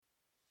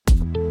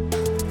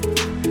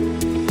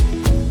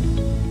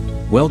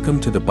Welcome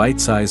to the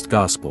Bite-Sized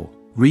Gospel.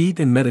 Read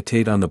and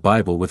meditate on the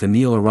Bible with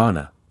Anil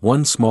Arana,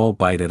 one small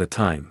bite at a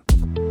time.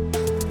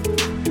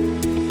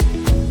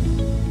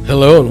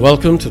 Hello and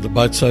welcome to the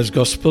Bite-Sized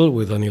Gospel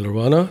with Anil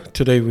Arana.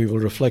 Today we will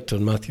reflect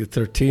on Matthew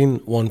 13,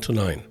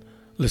 1-9.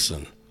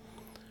 Listen.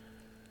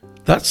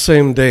 That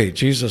same day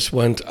Jesus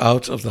went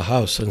out of the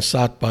house and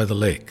sat by the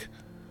lake.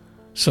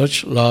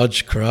 Such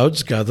large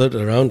crowds gathered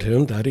around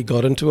him that he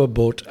got into a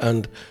boat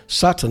and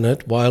sat in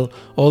it while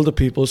all the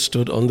people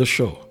stood on the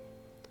shore.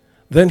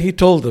 Then he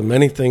told them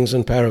many things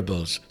in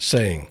parables,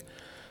 saying,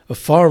 A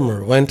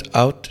farmer went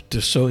out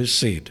to sow his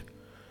seed.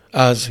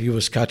 As he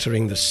was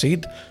scattering the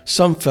seed,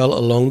 some fell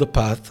along the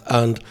path,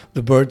 and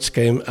the birds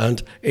came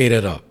and ate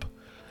it up.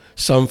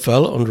 Some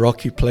fell on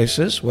rocky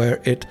places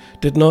where it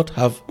did not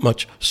have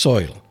much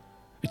soil.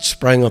 It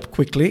sprang up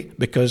quickly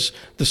because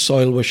the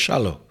soil was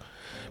shallow.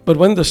 But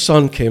when the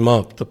sun came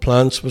up, the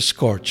plants were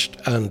scorched,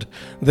 and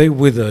they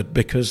withered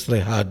because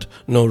they had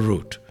no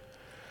root.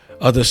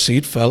 Other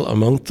seed fell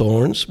among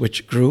thorns,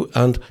 which grew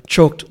and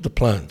choked the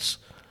plants.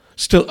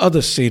 Still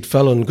other seed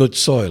fell on good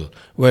soil,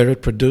 where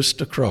it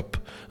produced a crop,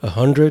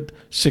 100,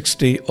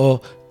 60,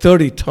 or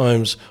 30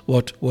 times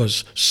what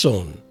was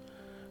sown.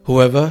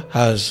 Whoever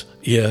has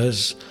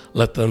ears,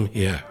 let them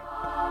hear.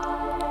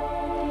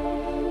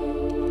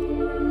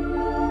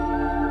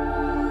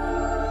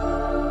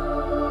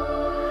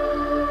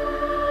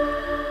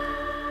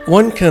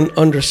 One can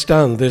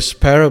understand this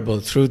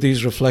parable through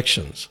these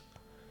reflections.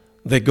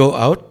 They go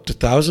out to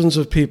thousands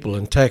of people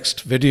in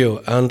text,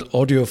 video, and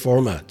audio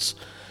formats,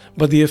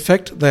 but the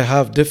effect they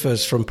have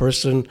differs from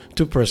person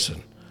to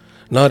person.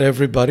 Not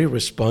everybody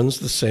responds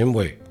the same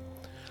way.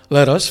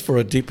 Let us, for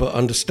a deeper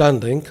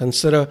understanding,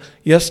 consider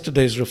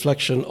yesterday's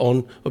reflection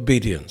on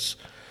obedience.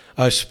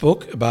 I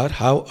spoke about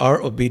how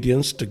our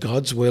obedience to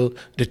God's will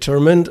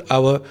determined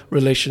our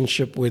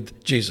relationship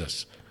with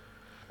Jesus.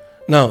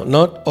 Now,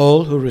 not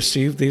all who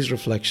receive these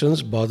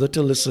reflections bother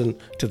to listen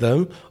to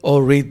them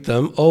or read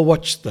them or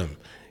watch them.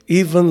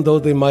 Even though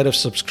they might have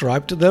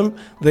subscribed to them,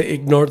 they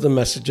ignore the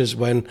messages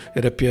when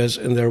it appears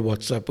in their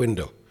WhatsApp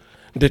window.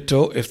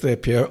 Ditto if they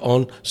appear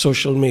on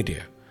social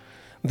media.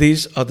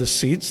 These are the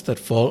seeds that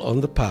fall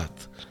on the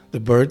path. The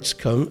birds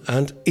come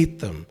and eat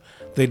them.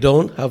 They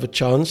don't have a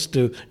chance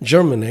to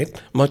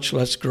germinate, much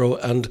less grow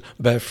and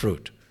bear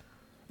fruit.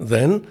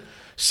 Then,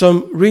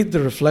 some read the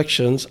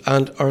reflections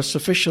and are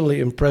sufficiently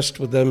impressed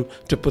with them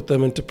to put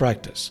them into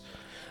practice.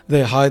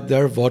 They hide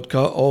their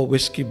vodka or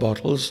whiskey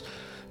bottles,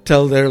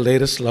 tell their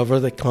latest lover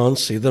they can't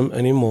see them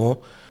anymore,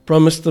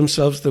 promise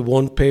themselves they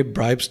won't pay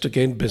bribes to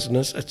gain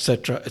business,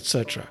 etc.,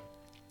 etc.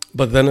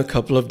 But then a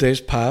couple of days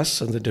pass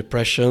and the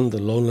depression,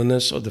 the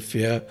loneliness, or the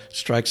fear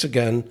strikes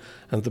again,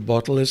 and the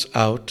bottle is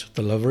out,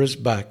 the lover is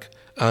back,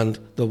 and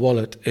the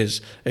wallet is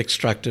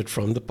extracted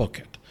from the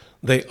pocket.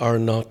 They are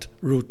not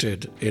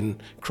rooted in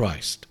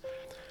Christ.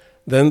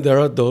 Then there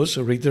are those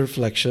who read the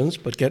reflections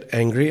but get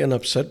angry and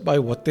upset by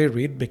what they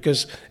read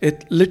because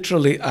it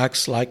literally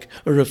acts like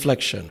a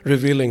reflection,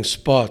 revealing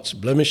spots,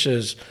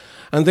 blemishes,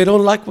 and they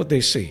don't like what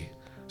they see.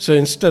 So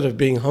instead of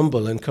being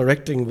humble and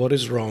correcting what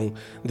is wrong,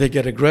 they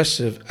get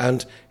aggressive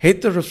and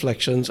hate the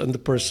reflections and the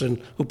person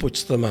who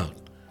puts them out.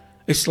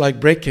 It's like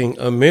breaking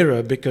a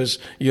mirror because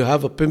you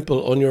have a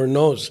pimple on your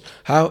nose.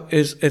 How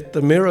is it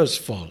the mirror's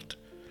fault?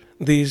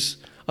 These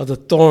are the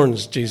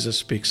thorns Jesus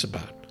speaks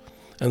about.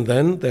 And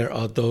then there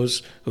are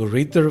those who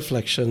read the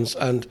reflections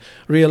and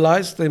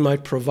realize they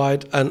might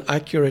provide an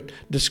accurate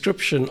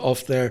description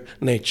of their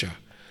nature.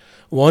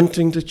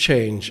 Wanting to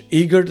change,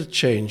 eager to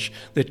change,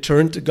 they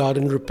turn to God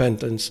in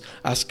repentance,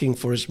 asking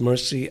for His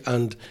mercy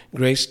and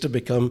grace to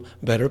become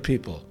better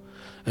people.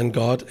 And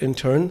God, in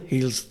turn,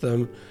 heals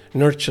them,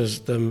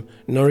 nurtures them,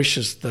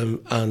 nourishes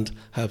them, and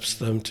helps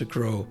them to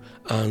grow,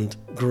 and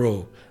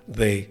grow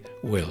they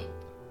will.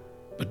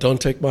 But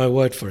don't take my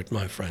word for it,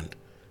 my friend.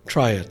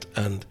 Try it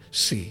and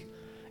see.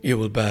 You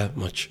will bear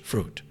much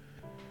fruit.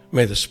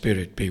 May the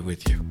Spirit be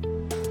with you.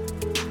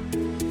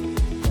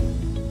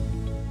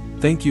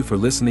 Thank you for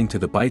listening to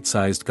the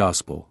Bite-Sized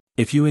Gospel.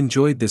 If you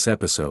enjoyed this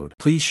episode,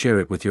 please share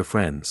it with your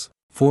friends.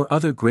 For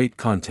other great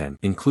content,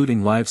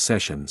 including live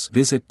sessions,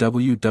 visit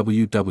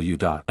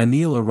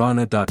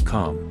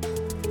www.anilarana.com.